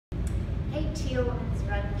Hey Teal Women's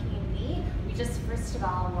Run community. We just first of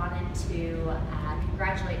all wanted to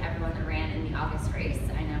congratulate everyone that ran in the August race.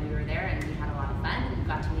 I know we were there and we had a lot of fun and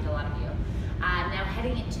got to meet a lot of you. Now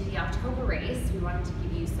heading into the October race, we wanted to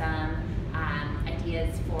give you some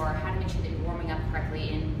ideas for how to make sure that you're warming up correctly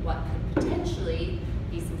in what could potentially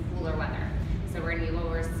be some cooler weather. So we're going to go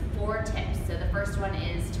over 4 tips. So the first one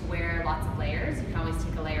is to wear lots of layers. You can always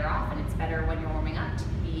take a layer off, and it's better when you're warming up to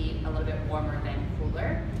be a little bit warmer than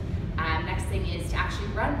cooler. Next thing is to actually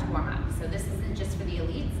run to warm up. So this isn't just for the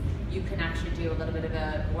elites. You can actually do a little bit of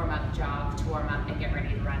a warm-up jog to warm up and get ready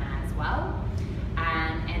to run as well.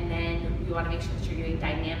 And then you want to make sure that you're doing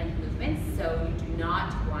dynamic movements. So you do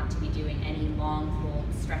not want to be doing any long, cold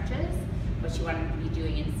stretches. What you want to be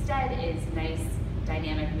doing instead is nice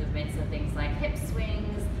dynamic movements, so things like hip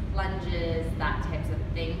swings, lunges, that types of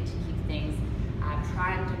thing to keep things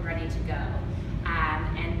primed and ready to go.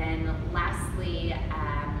 And then lastly,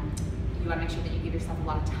 you want to make sure that you give yourself a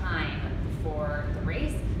lot of time before the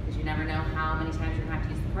race, because you never know how many times you're going to have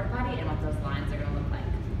to use the porta potty and what those lines are going to look